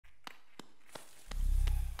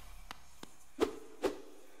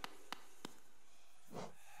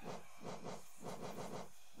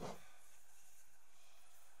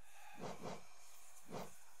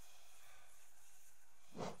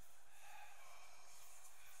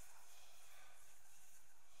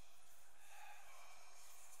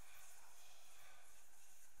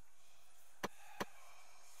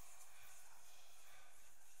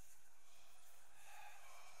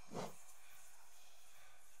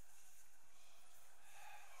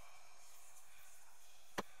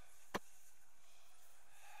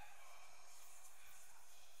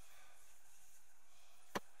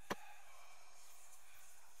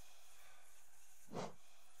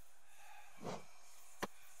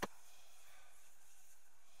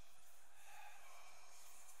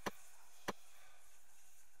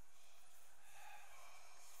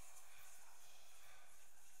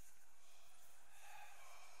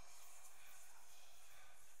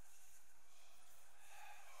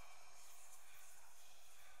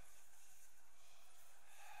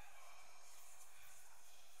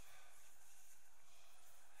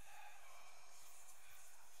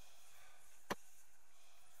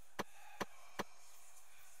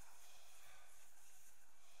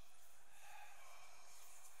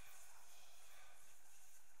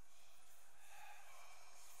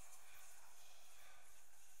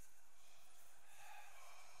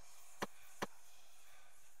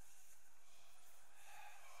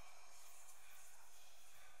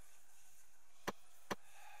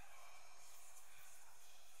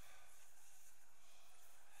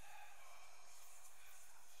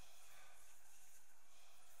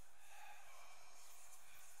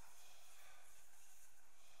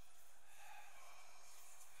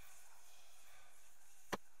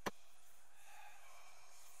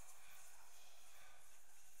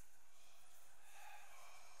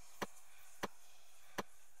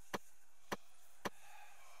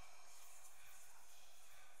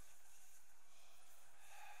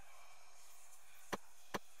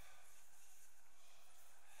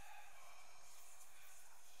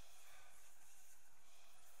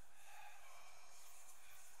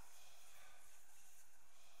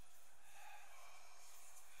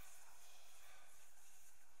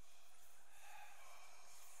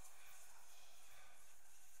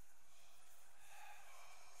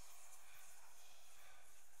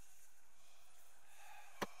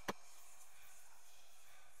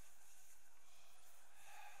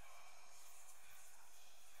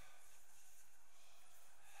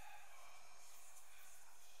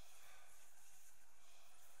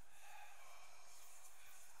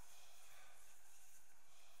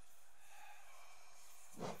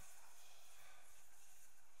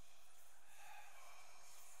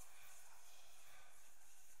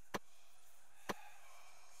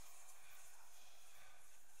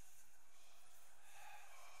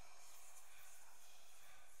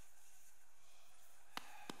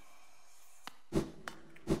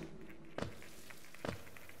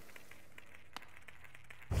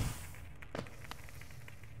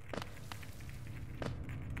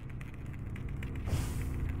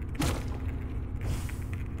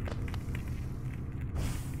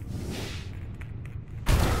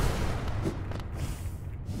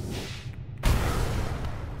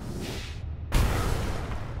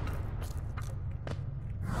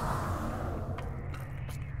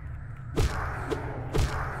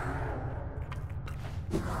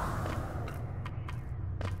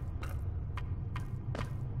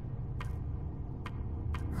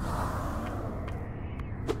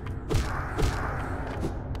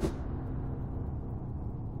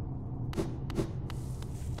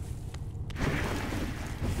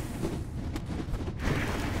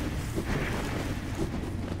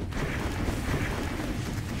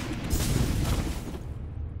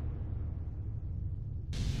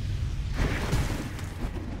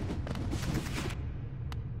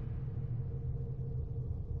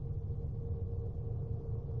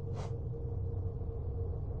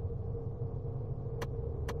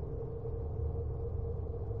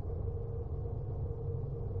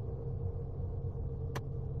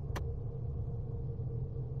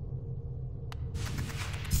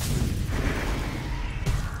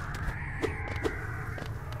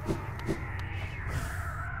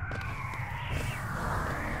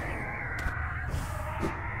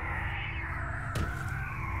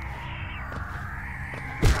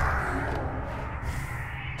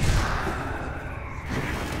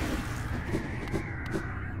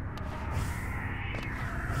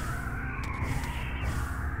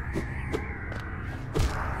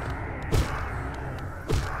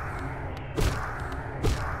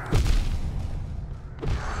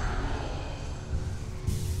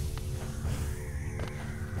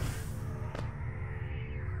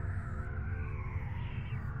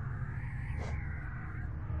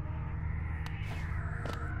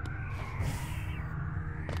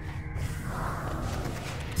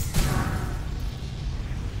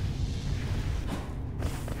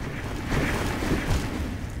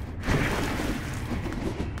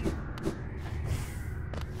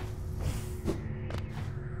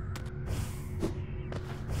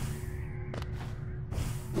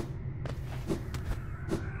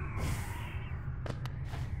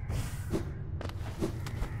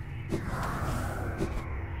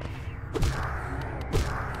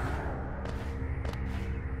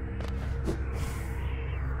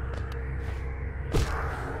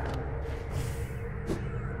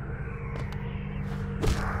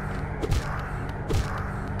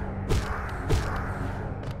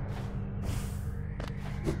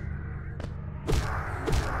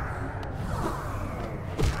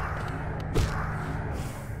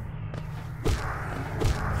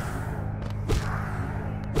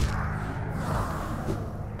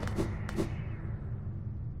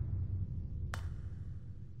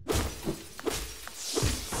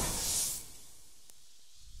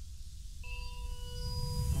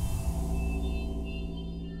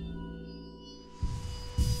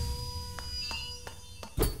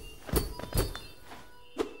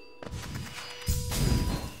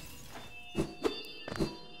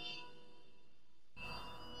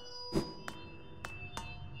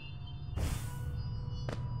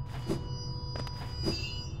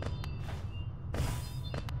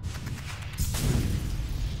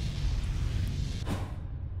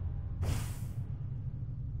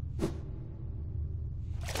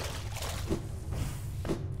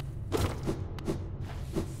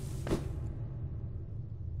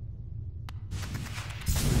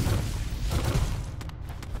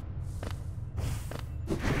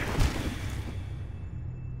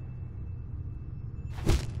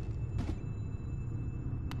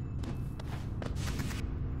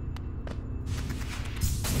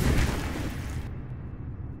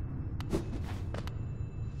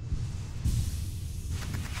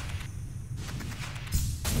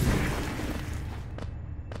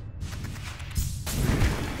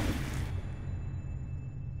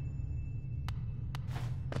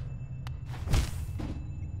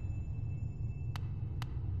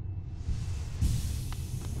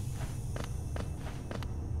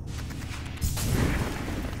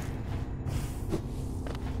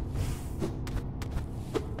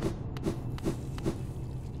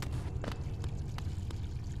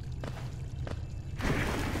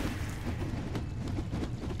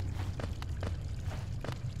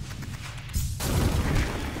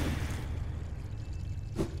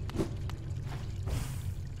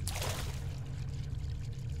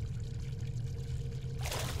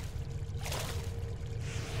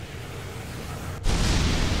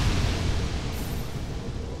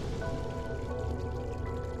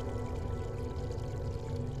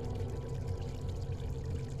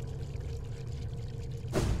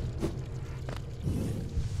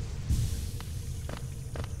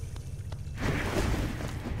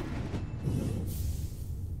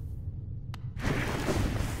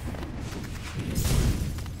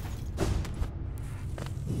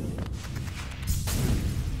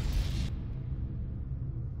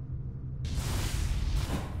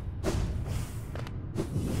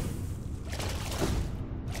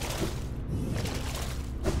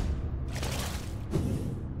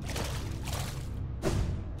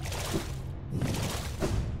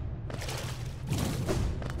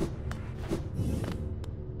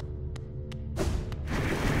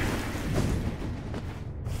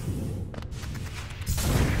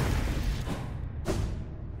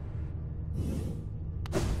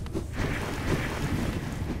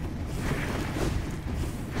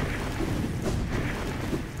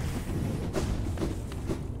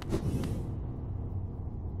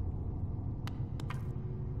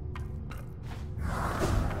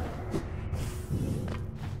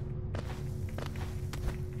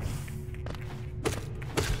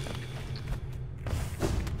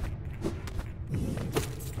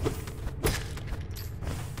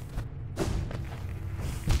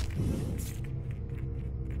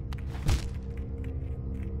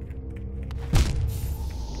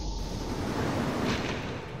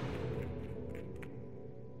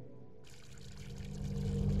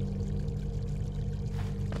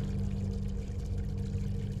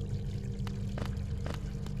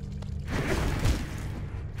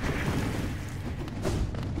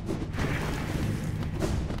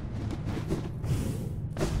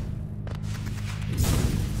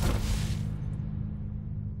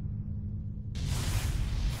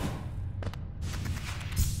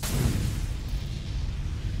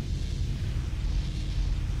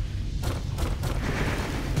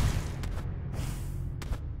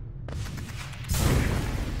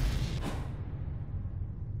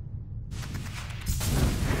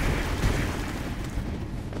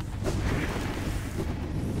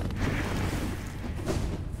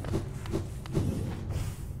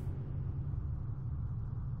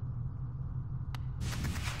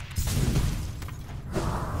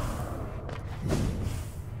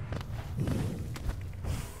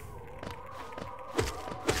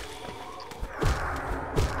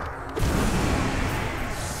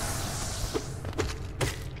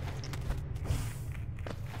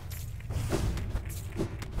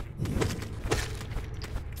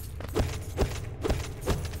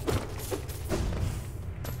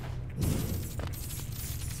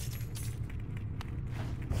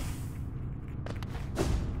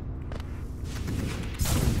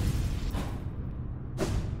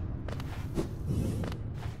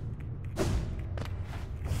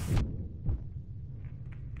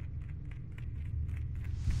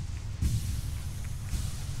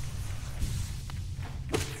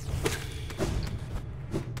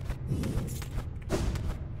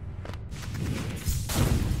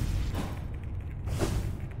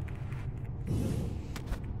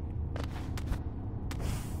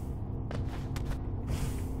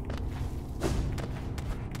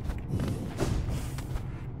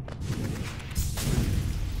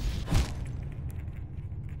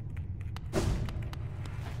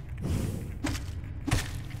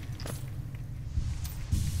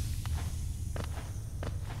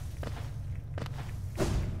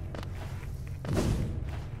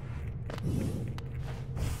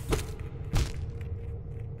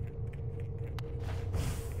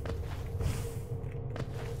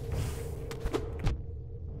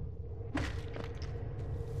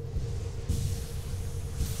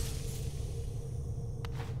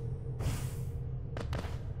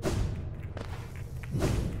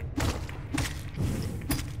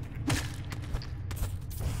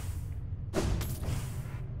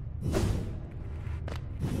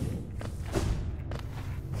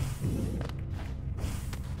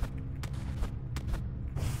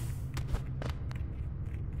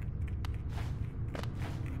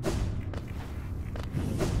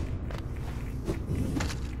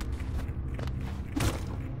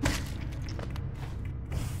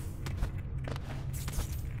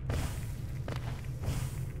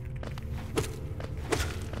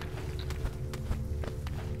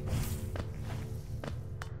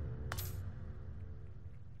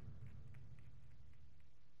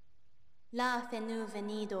La fenu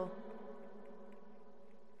venido.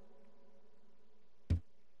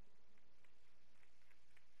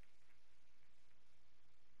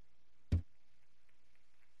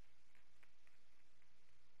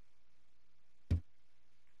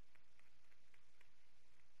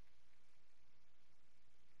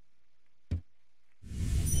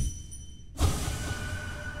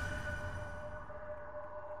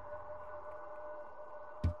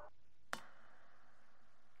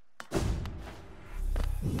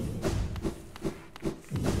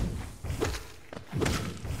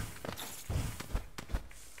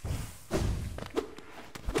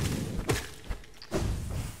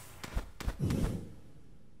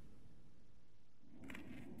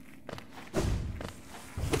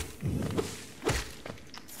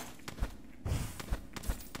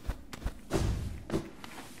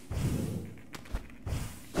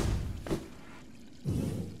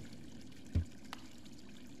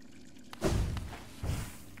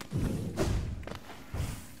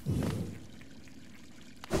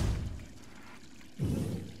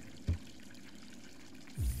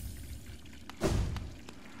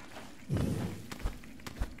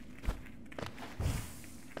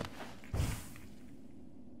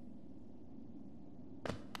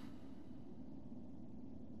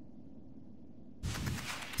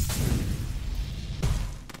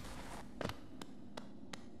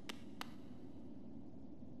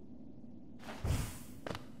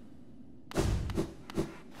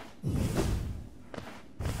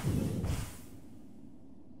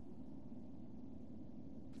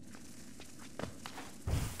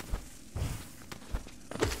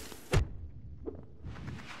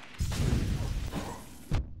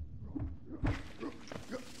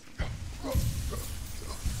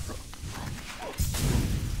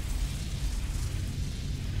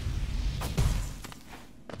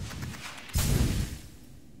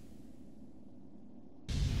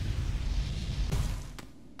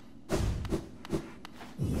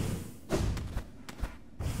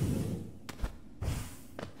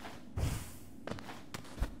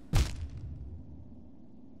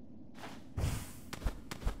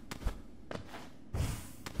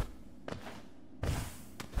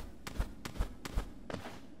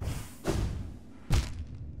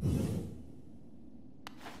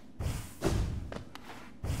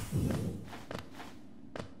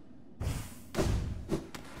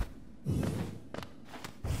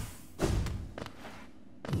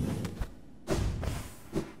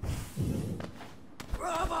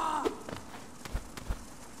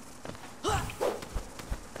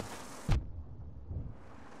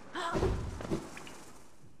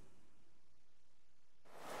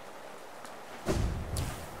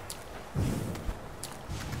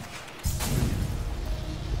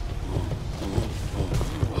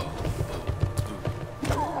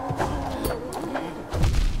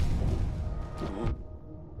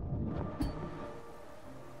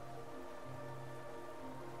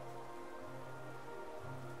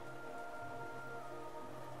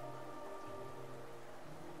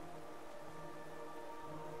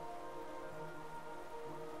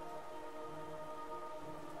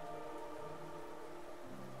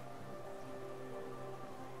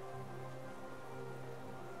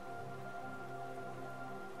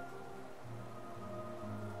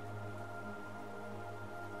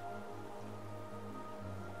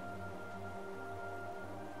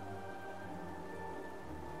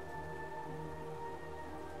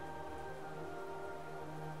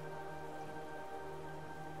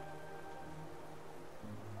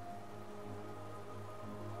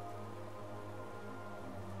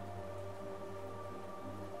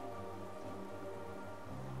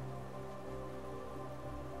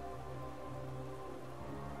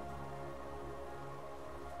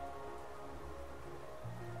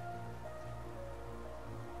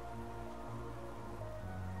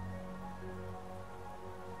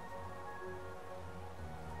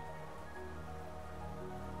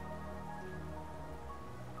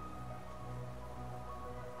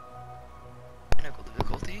 Technical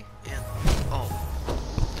difficulty and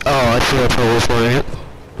Oh, I see how trouble for it.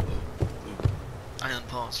 I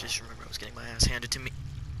unpaused. Just remember, I was getting my ass handed to me.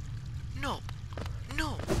 No,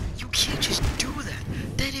 no, you can't just do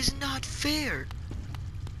that. That is not fair.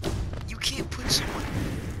 You can't put someone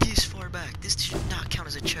this far back. This should not count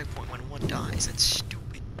as a checkpoint when one dies. That's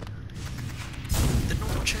stupid. The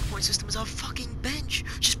normal checkpoint system is a fucking bench.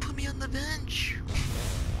 Just put me on the bench.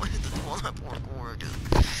 Why did the Twilight parkour, dude?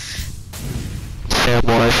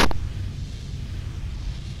 Samwise.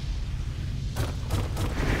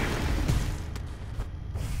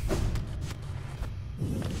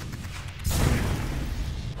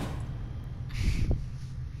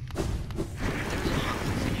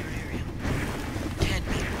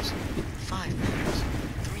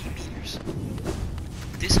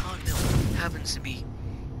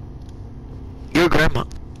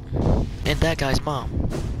 And that guy's mom.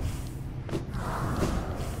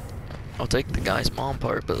 I'll take the guy's mom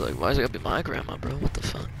part, but like, why is it gotta be my grandma, bro? What the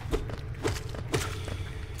fuck?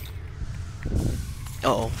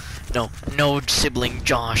 Uh-oh. No. No sibling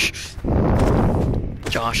Josh.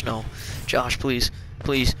 Josh, no. Josh, please.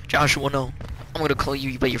 Please. Joshua, no. I'm gonna call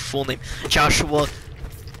you by your full name. Joshua.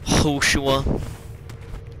 Hoshua.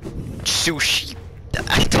 Sushi.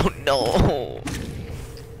 I don't know.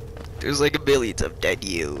 There's like a millions of dead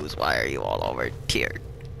yous. Why are you all over here?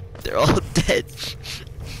 They're all dead.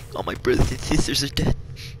 All my brothers and sisters are dead.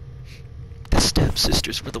 The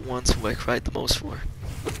stepsisters were the ones who I cried the most for.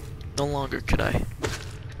 No longer could I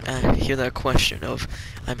hear that question of,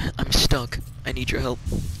 I'm stuck. I need your help.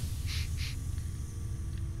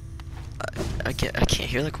 I can't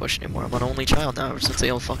hear that question anymore. I'm an only child now ever since they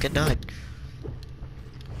all fucking died.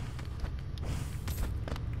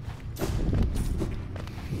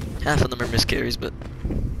 Half of them are miscarries, but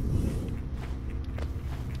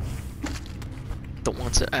the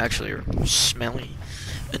ones that actually are smelly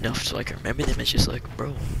enough so I can remember them, it's just like,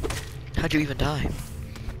 bro, how'd you even die?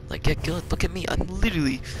 Like, get good. Look at me. I'm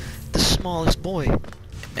literally the smallest boy,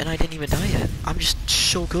 and I didn't even die yet. I'm just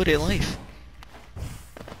so good at life.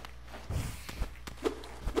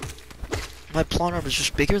 My plot armor is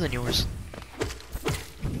just bigger than yours.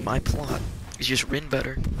 My plot is just written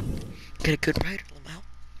better. Get a good writer, Lamau.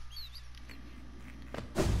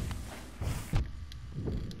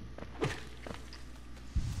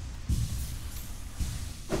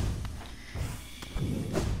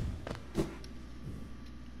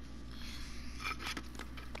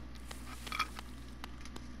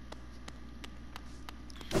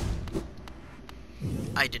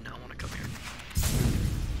 I did not want to come here.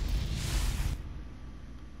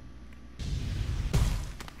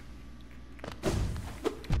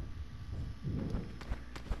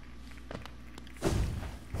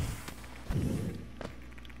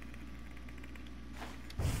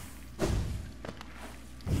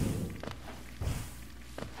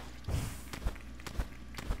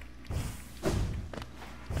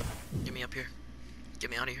 Get me up here.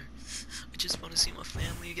 Get me out of here. I just want to see my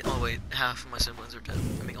family again. Oh wait, half of my siblings are dead.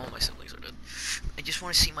 I mean, all my siblings are dead. I just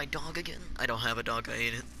want to see my dog again. I don't have a dog. I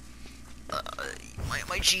ate it.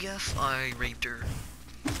 My GF, I raped her.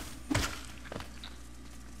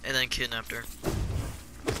 And then kidnapped her.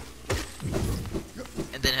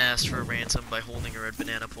 And then asked for a ransom by holding her at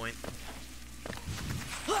Banana Point.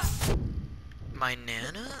 My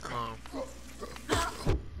Nana? Oh.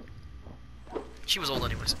 She was old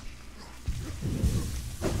anyways.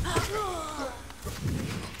 I'm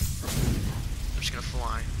just gonna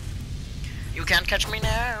fly. You can't catch me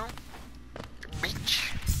now,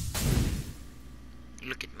 bitch.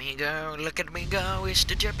 Look at me go, it's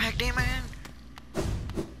the jetpack demon.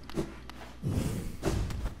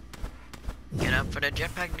 Get up for the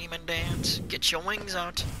jetpack demon dance, get your wings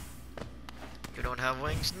out. You don't have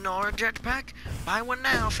wings nor a jetpack? Buy one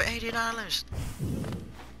now for $80.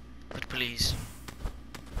 But please,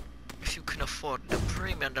 if you can afford the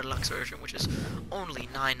premium deluxe version, which is only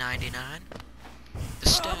 $9.99, the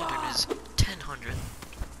standard is $1,000.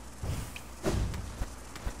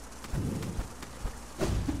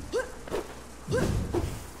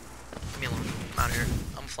 Leave me alone. I'm out of here.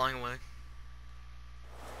 I'm flying away.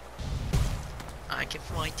 I can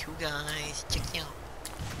fly too, guys. Check me out.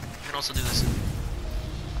 I can also do this.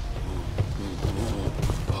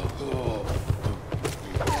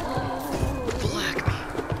 Black me.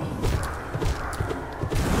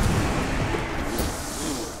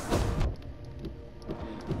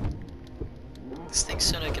 This thing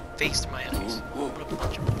said I could face my enemies. What a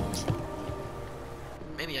bunch of bullshit.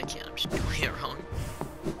 Maybe I can't. I'm just doing it wrong.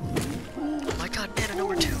 Oh my god, Nana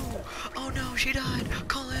number 2! Oh no, she died!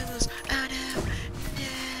 Call ambulance! Adam!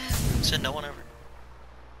 Yeah! Said no one ever.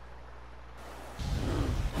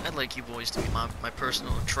 I'd like you boys to be my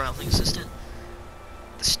personal traveling assistant.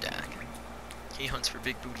 The Stag. He hunts for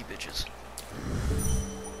big booty bitches.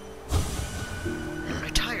 I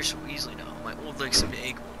tire so easily now. My old legs seem to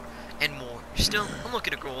ache more. And more. Still, I'm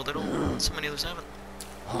looking to grow old at all. So many others haven't.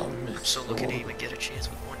 I'm so lucky to even get a chance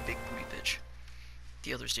with one big booty bitch.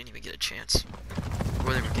 The others didn't even get a chance.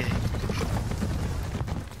 Or they were gay.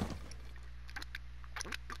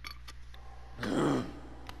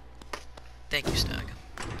 Thank you, Stag.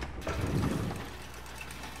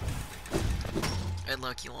 I'd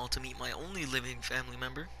like you all to meet my only living family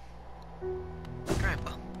member,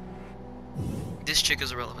 Grandpa. This chick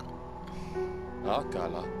is irrelevant.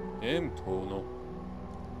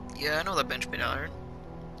 Yeah, I know that bench made iron.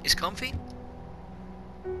 Is comfy?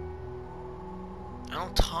 I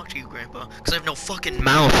don't talk to you, Grandpa, because I have no fucking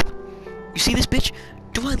mouth. You see this bitch?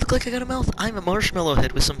 Do I look like I got a mouth? I'm a marshmallow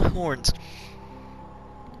head with some horns.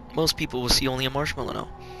 Most people will see only a marshmallow now.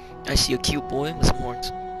 I see a cute boy with some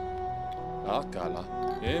horns.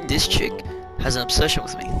 This chick has an obsession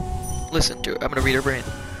with me. Listen to her. I'm gonna read her brain.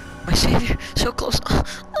 My savior, so close.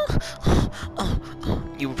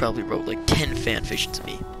 You probably wrote like 10 fan fictions of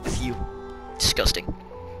me with you. Disgusting.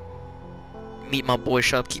 Meet my boy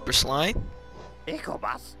shopkeeper Sly.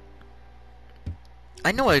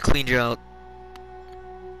 I know I cleaned you out.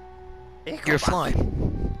 You're a fly.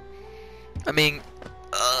 I mean,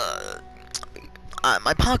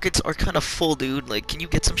 my pockets are kind of full, dude. Like, can you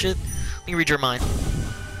get some shit? Let me read your mind.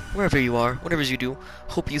 Wherever you are, whatever you do,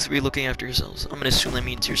 hope you three are looking after yourselves. I'm gonna assume that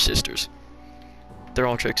means your sisters. They're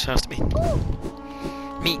all chicks, has to be.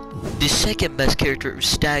 Me, the second best character whose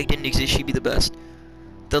stag didn't exist, she'd be the best.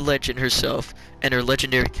 The legend herself, and her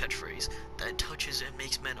legendary catchphrase that touches and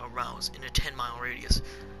makes men arouse in a 10-mile radius.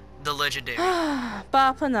 The legendary.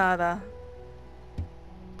 Papa nada.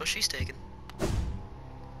 But she's taken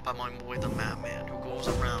by my boy the map man, who goes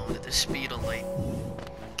around at the speed of light,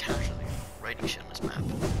 casually writing shit on his map.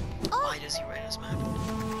 Why does he write his map?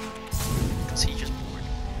 Because he's just bored.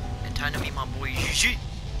 And time to meet my boy Gigi.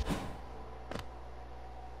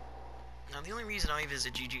 Now the only reason I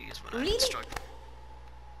visit Gigi is when I'm struggling.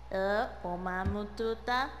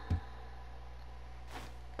 Pomamututa.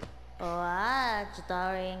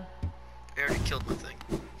 Starring. I already killed my thing.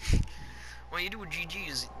 What you do with GG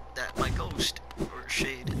is that my ghost, or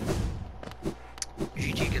Shade,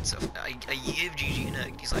 GG gets I give GG an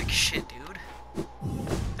egg. He's like, shit, dude.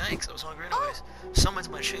 Thanks, I was hungry anyways. Summons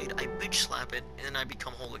my Shade, I bitch slap it, and then I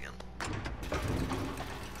become whole again.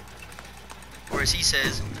 Or as he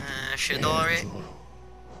says, Shadare.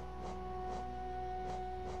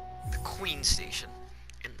 The Queen Station.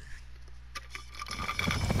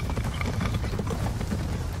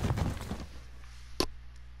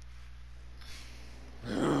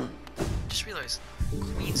 Just realized,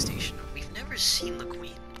 Queen Station, we've never seen the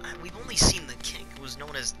Queen. We've only seen the King, who was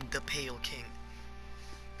known as the Pale King.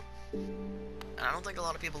 And I don't think a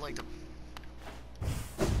lot of people liked him.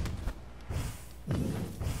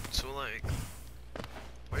 So like,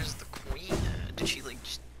 where's the Queen at? Did she like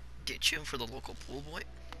just ditch him for the local pool boy?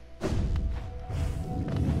 Oh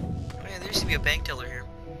yeah, there used to be a bank teller here.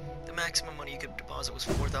 The maximum money you could deposit was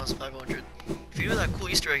 4,500. If you know that cool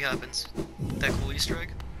Easter egg happens, that cool Easter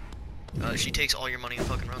egg, she takes all your money and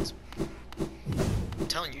fucking runs. I'm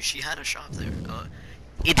telling you, she had a shop there.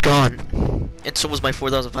 It's gone. And so was my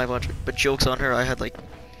 4,500. But joke's on her, I had like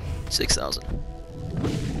 6,000.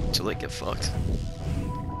 So like, get fucked.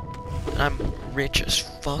 And I'm rich as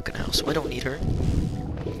fuck now, so I don't need her.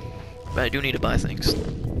 But I do need to buy things.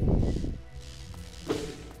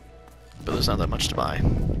 But there's not that much to buy,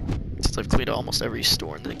 since I've cleaned out almost every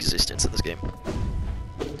store in existence in this game.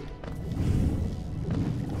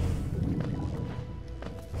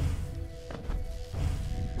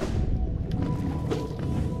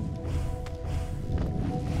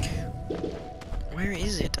 Where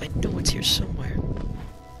is it? I know it's here somewhere.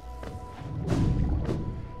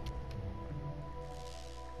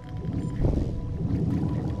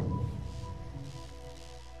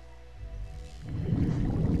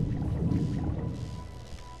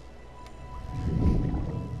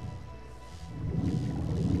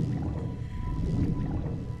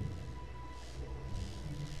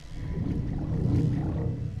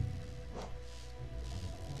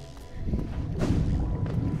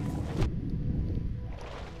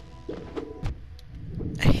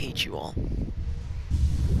 You all.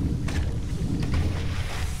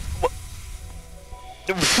 What?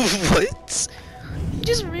 What? You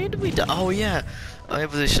just randomly died. Oh yeah, I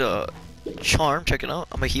have this charm. Check it out.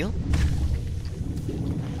 I'm a heal.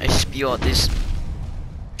 I spew out this.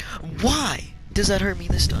 Why does that hurt me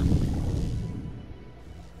this time?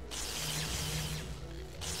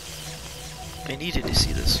 I needed to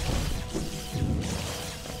see this.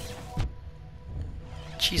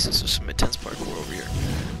 Jesus, there's some intense parkour over here.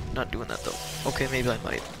 Not doing that though. Okay, maybe I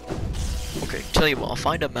might. Okay, tell you what, I'll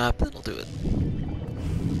find a map, then I'll do it.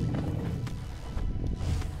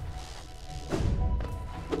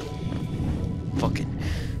 Fucking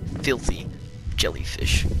filthy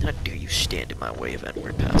jellyfish. How dare you stand in my way of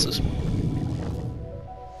N-word passes.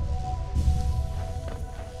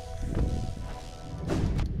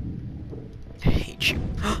 I hate you.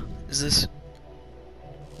 Is this...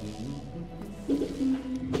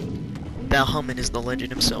 Balhaman is the legend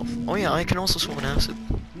himself. Oh yeah, I can also swim in acid.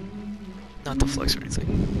 Not to flex or anything.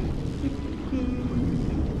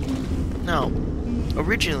 Now,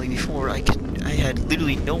 originally before I had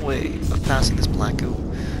literally no way of passing this black goo,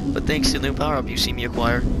 but thanks to the new power-up you see me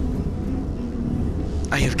acquire,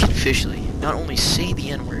 I have can officially not only say the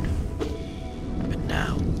N-word, but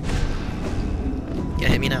now. Yeah,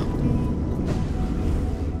 hit me now.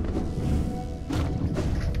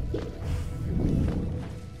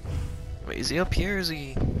 Wait, is he up here? Is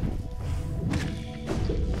he?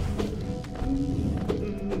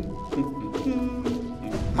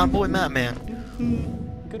 My boy Matt Man.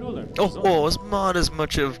 Oh, as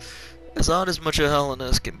odd as much of hell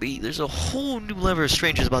as can be. There's a whole new level of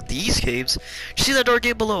strangers about these caves. Did you see that dark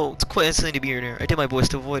gate below? It's quite insane to be in here. I did my voice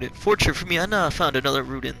to avoid it. Fortunate for me, I now found another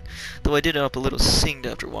route in, though I did end up a little singed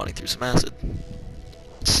after wading through some acid.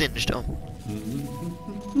 Singed, though.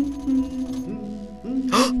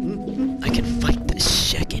 I can fight the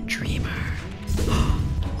second dreamer.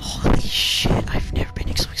 Holy shit, I've never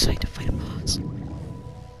been so excited to fight a boss.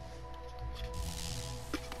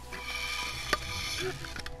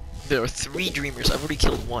 There are 3 dreamers. I've already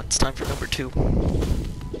killed 1. It's time for number 2.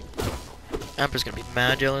 Amber's gonna be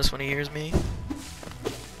mad jealous when he hears me.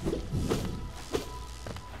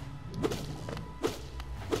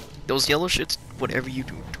 Those yellow shits, whatever you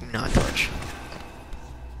do, do not touch.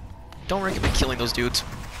 Don't recommend killing those dudes.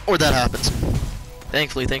 Or that happens.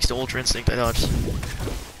 Thankfully, thanks to Ultra Instinct, I dodged.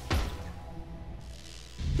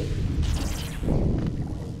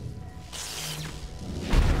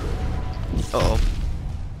 Uh-oh.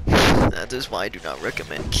 That is why I do not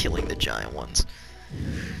recommend killing the giant ones.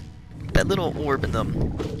 That little orb in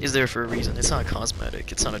them is there for a reason. It's not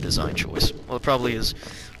cosmetic. It's not a design choice. Well, it probably is.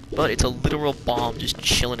 But it's a literal bomb just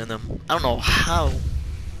chilling in them. I don't know how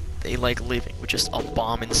they like living with just a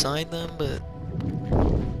bomb inside them, but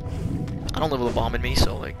I don't live with a bomb in me,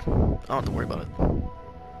 so like, I don't have to worry about it.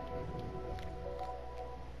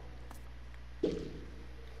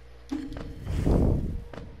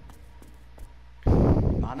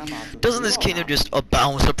 Doesn't this kingdom just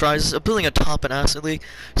abound with surprises? Appealing atop an acid lake.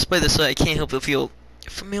 Despite this, I can't help but feel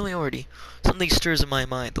familiarity. Something stirs in my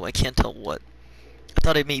mind, though I can't tell what. I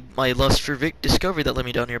thought I made my lust for discovery that led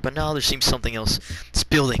me down here, but now there seems something else. This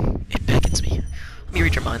building, it beckons me. Let me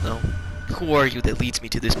read your mind, though. Who are you that leads me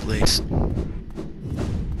to this place?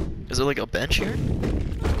 Is there like a bench here?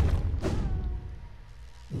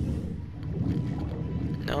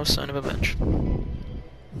 No sign of a bench.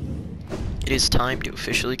 It is time to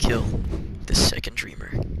officially kill the second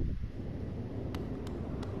dreamer.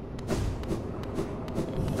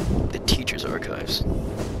 The teacher's archives.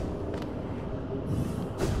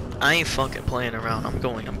 I ain't fucking playing around.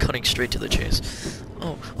 I'm cutting straight to the chase.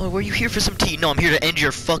 Oh, were you here for some tea? No, I'm here to end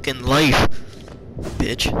your fucking life,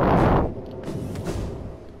 bitch.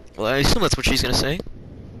 Well, I assume that's what she's gonna say.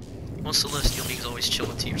 Well, Celestial means always chill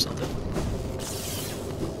with tea or something.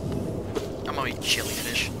 I'm gonna eat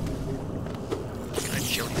jellyfish. What kind of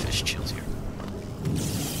jellyfish chills here?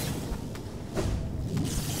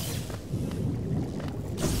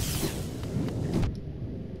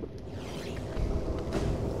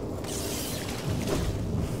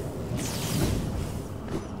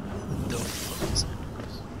 The fuck is that?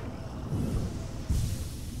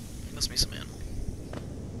 It must be some animal.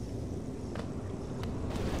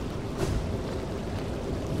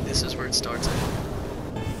 This is where it starts at.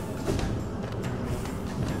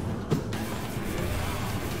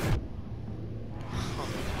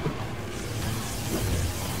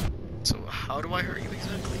 How do I hurt you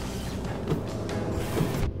exactly?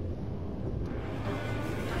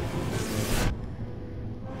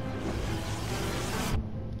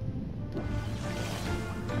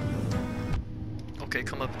 Okay,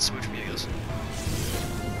 come up and switch me, I guess.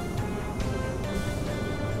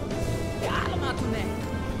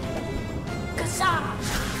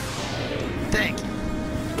 Thank you.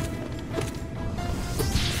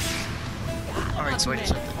 Alright, so I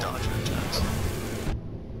just have to dodge your attacks.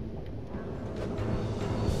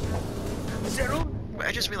 Wait,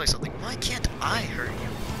 I just realized something. Why can't I hurt you?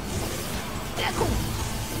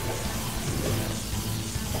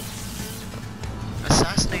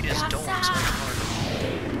 Assassinate his dome is much harder.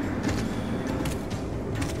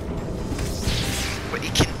 Wait,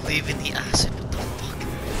 it can live in the acid? What the fuck?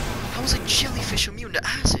 How is a jellyfish immune to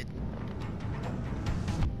acid?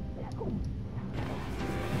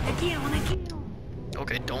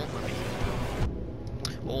 Okay, don't let me.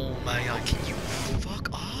 Oh my god, can you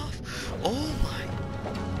fuck off? Oh my.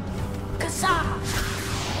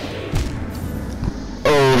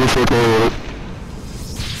 Oh, this will go.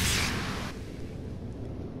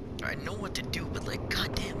 I know what to do, but like,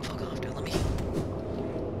 goddamn, fuck off, dude. Let me.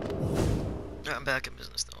 Alright, I'm back in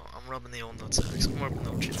business though. I'm rubbing the old nutsacks. I'm rubbing the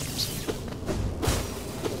old chips.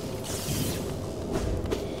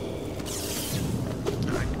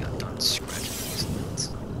 Alright, got done scratching these nuts.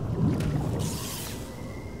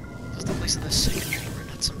 What's the place of the second dreamer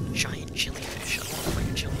giant jellyfish. I don't want to fight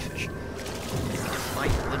a jellyfish. I need to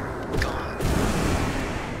fight a literal god.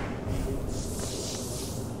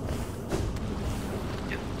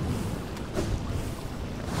 Yep.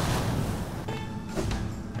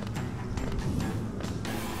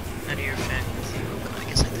 None of your family with you. I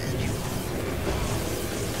guess I did you.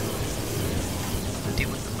 Deal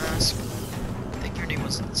with the mask. I think your name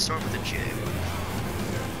was start with a J.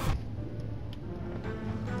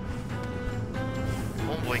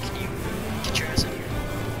 Homeboy, can you get your ass in here?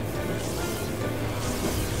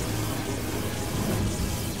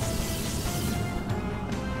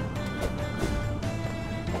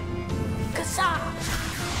 Kasa!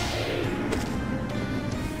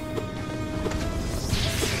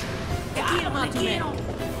 Te quiero!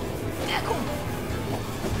 Ecco!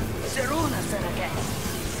 Seruna Sarake!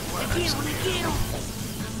 Te quiero!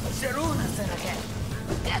 Seruna Sarake!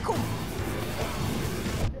 Ecco!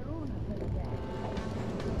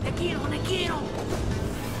 Te quiero!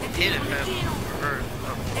 Hit him, or her.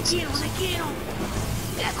 Te quiero!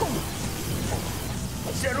 Ecco!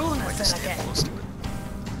 Seruna I just stand Sarake! close to it.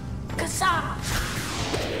 Kasa!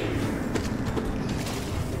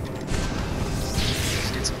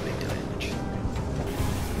 Just did some big damage.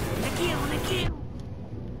 Te quiero!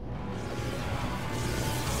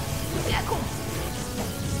 Ecco!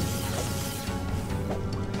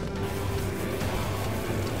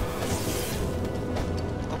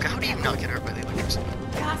 Okay, how do you not get hurt by the electricity?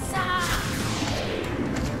 Kasa!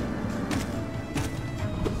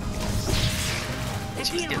 Te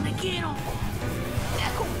quiero!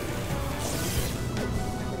 Ecco!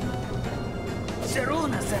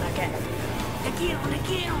 Seruna Sarake! Te quiero!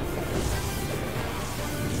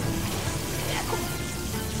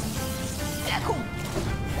 Ecco!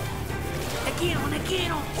 Te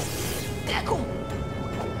quiero! Ecco!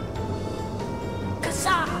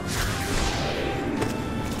 Kasa!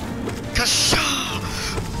 Kasha!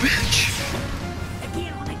 Bitch! Te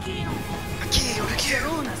quiero!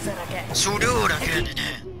 Seruna Sarake! Sudura Canada!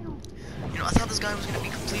 You know, I thought this guy was gonna be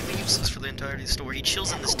completely useless for the entirety of the story. He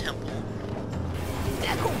chills in this temple.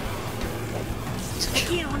 Ecco! He's a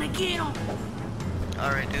chill. Te quiero!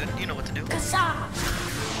 Alright, dude, you know what to do. Kasa!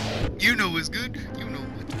 You know what's good. You know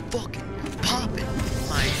what's fucking poppin',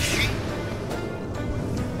 my G.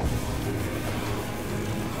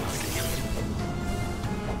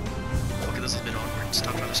 Okay, this has been awkward.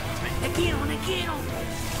 Stop trying to smooth me. Te quiero!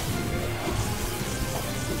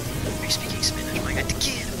 Are you speaking Spanish, my guy? Te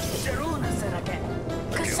quiero. Seruna Sarake!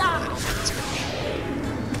 Okay, Kasa! I don't think it's Spanish.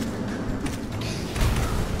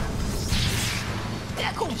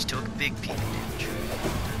 Ecco! Just took big peek damage.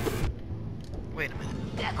 Wait a minute.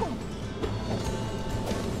 Ecco!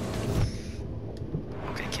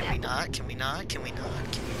 Okay, can we not?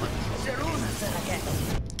 Seruna Sarake!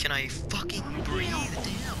 Can I fucking breathe?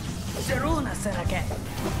 Damn. Seruna Sarake!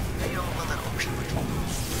 You don't want that option.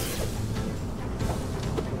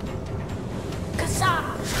 Kasa!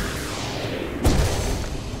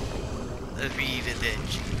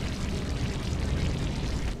 Revenge.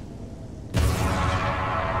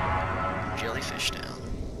 Jellyfish down.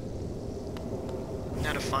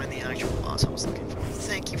 Now to find the actual boss I was looking for.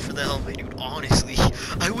 Thank you for the help, dude. Honestly,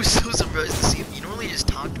 I was so surprised to see him. You normally just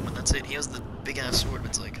talk to him and that's it. He has the big ass sword, but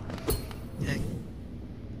it's like, hey,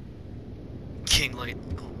 King Light.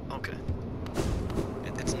 Oh, okay.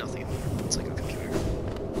 It's nothing. It's like a computer.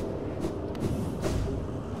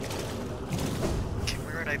 Okay,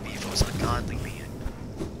 where would I be if I was a godly being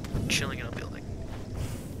chilling in a building?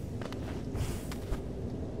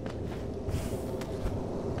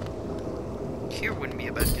 Here wouldn't be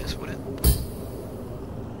a bad guess, would it?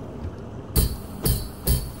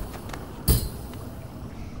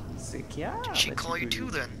 Did she call you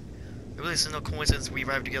too then? It really is no coincidence we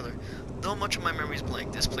arrived together. Though much of my memory is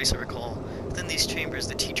blank, this place I recall. Within these chambers,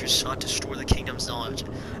 the teacher sought to store the kingdom's knowledge.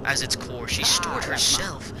 As its core, she stored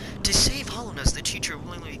herself. To save Hollowness, the teacher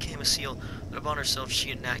willingly became a seal, but upon herself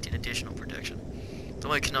she enacted additional protection.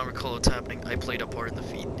 Though I cannot recall what's happening, I played a part in the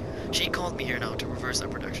feat. She called me here now to reverse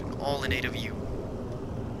that protection, all in aid of you.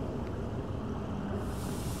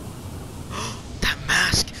 That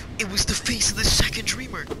mask! It was the face of the second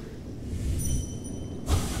dreamer!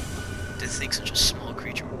 To think such a small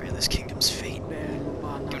creature would bear this kingdom's fate.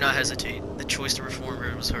 Do not hesitate. The choice to reform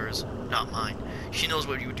her was hers, not mine. She knows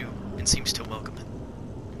what you do, and seems to welcome it.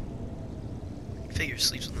 Figure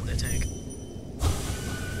sleeps within the tank.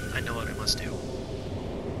 I know what I must do.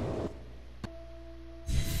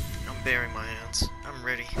 I'm baring my hands. I'm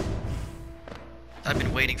ready. I've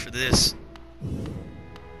been waiting for this.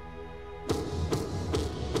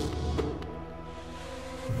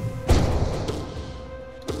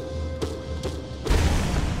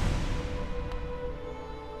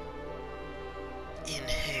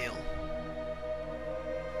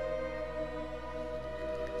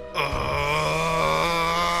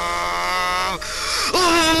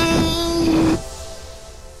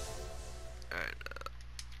 Alright,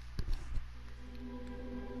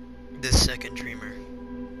 this second dreamer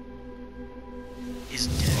is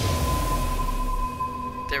dead.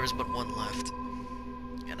 There is but one left,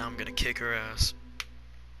 and I'm gonna kick her ass.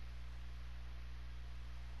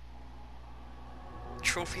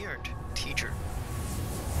 Trophy earned. Teacher.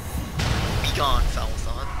 Be gone, foul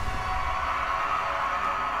thought.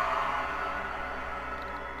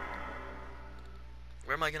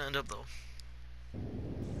 Where am I gonna end up, though?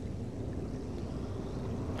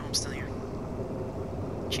 Oh, I'm still here.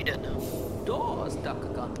 She dead now.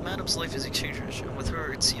 The madam's life is exchanged, and with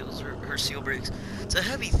her it seals, her seal breaks. It's a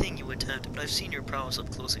heavy thing you attempt, but I've seen your prowess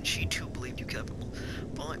up close, and she too believed you capable.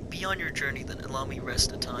 Be on your journey, then allow me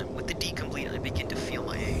rest a time. With the deed complete, I begin to feel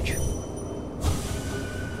my age.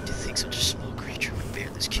 To think such a small creature would bear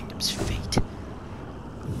this kingdom's fate.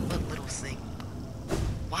 What little thing?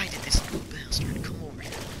 Why did this little bastard come over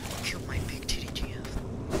here and kill my big titty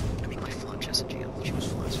GF? I mean, my flat-chested GF. She was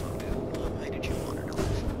flat as fuck, dude. Why did you want her to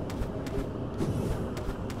live?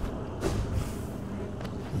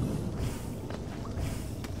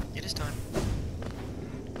 It is time.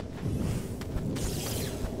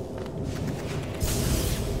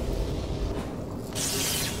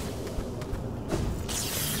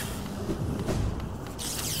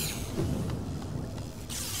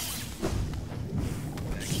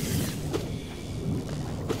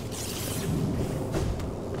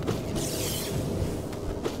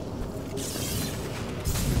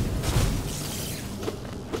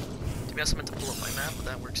 I meant to pull up my map, but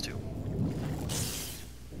that works too.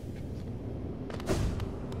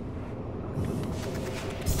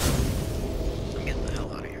 I'm getting the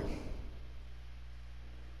hell out of here.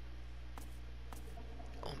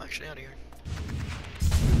 Oh, I'm actually out of here.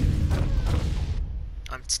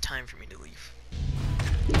 It's time for me to leave.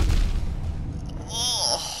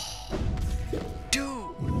 Oh, dude,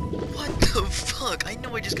 what the fuck? I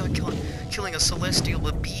know I just got killing a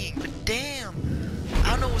celestial being, but damn.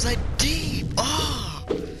 I don't know, was that deep? Oh!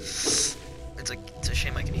 It's a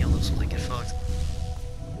shame I can heal those so they get fucked.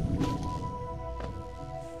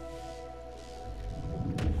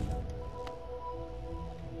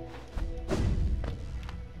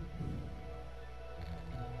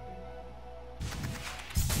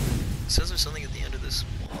 It says there's something at the end of this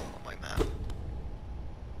wall on my map.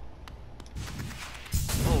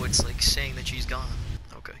 Oh, it's like saying that she's gone.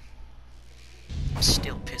 Okay. I'm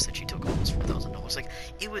still pissed that she took almost $4,000. Like,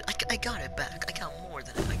 it was, I got it back. I got more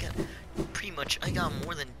than it. I got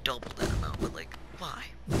more than double that amount. But like, why?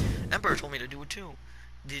 Emperor told me to do it too.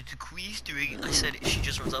 Did the queen's doing it? I said she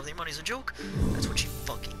just runs off the money as a joke. That's what she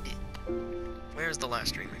fucking did. Where's the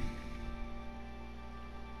last dreamer?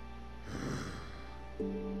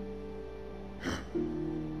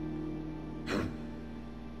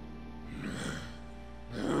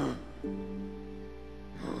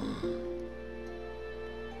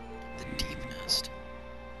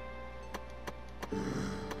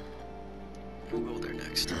 We'll go there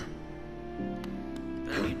next. But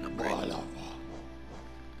I need an upgrade.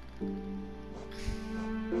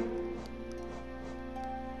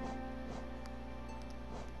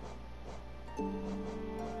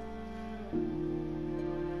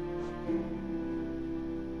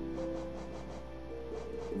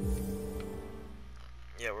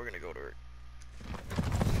 Yeah, we're gonna go to her.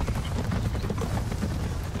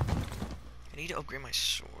 I need to upgrade my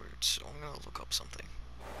sword, so I'm gonna look up something.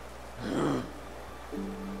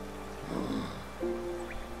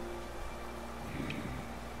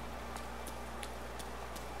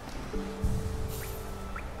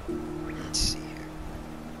 Let's see here.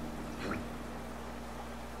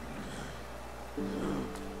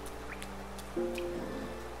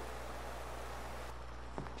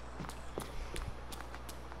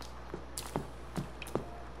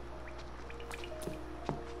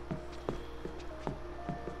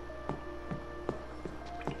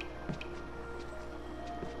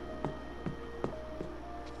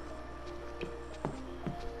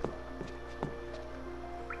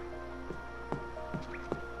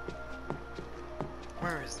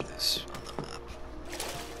 Where is this on the map?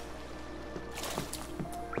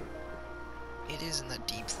 It is in that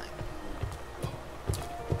deep thing.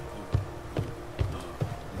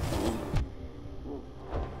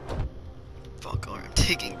 Fuck, or I'm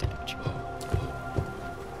taking damage.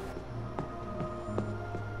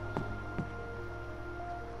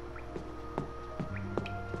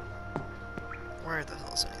 Where the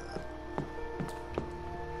hell's any of that?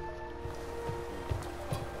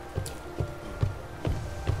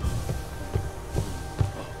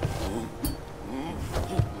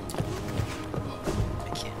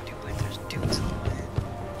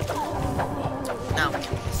 Now we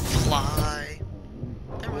can fly.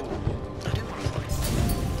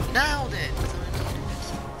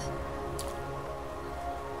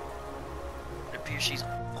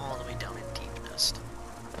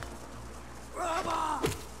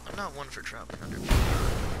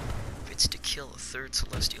 minutes to kill a third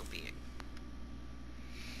celestial being.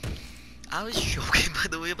 I was joking, by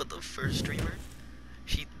the way, about the first streamer.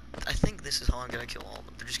 I think this is how I'm gonna kill all of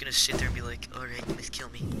them. They're just gonna sit there and be like, alright, you must kill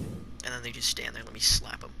me. And then they just stand there and let me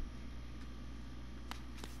slap them.